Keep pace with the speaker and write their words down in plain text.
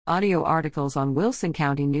Audio articles on Wilson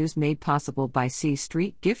County News made possible by C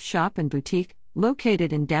Street Gift Shop and Boutique,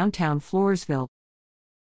 located in downtown Floresville.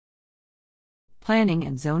 Planning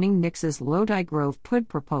and Zoning nixes Lodi Grove PUD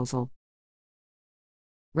proposal.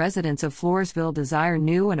 Residents of Floresville desire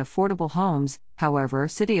new and affordable homes, however,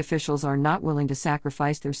 city officials are not willing to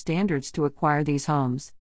sacrifice their standards to acquire these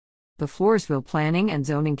homes. The Floresville Planning and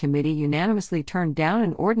Zoning Committee unanimously turned down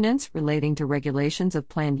an ordinance relating to regulations of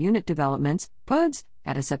planned unit developments, PUDs,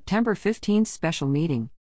 at a September 15 special meeting.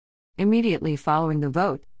 Immediately following the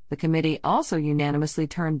vote, the committee also unanimously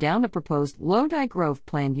turned down the proposed Lodi Grove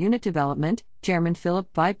planned unit development, Chairman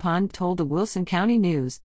Philip Vipond told the Wilson County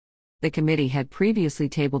News. The committee had previously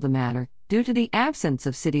tabled the matter due to the absence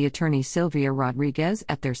of City Attorney Sylvia Rodriguez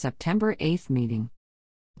at their September 8 meeting.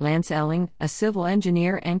 Lance Elling, a civil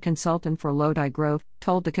engineer and consultant for Lodi Grove,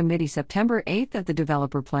 told the committee September 8 that the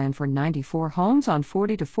developer planned for 94 homes on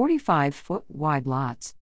 40 to 45-foot wide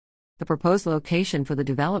lots. The proposed location for the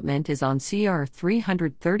development is on CR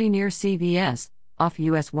 330 near CVS, off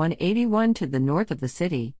US 181 to the north of the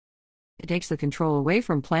city. It takes the control away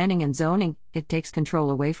from planning and zoning, it takes control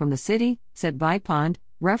away from the city, said Vipond,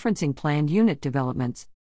 referencing planned unit developments.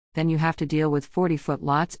 Then you have to deal with 40-foot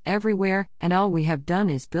lots everywhere, and all we have done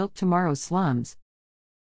is built tomorrow's slums.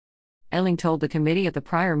 Elling told the committee at the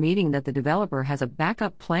prior meeting that the developer has a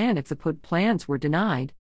backup plan if the PUD plans were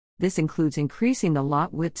denied. This includes increasing the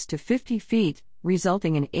lot widths to 50 feet,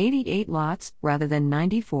 resulting in 88 lots rather than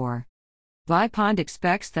 94. Vipond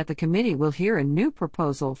expects that the committee will hear a new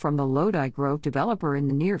proposal from the Lodi Grove developer in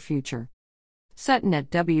the near future. Sutton at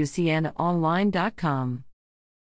WCNonline.com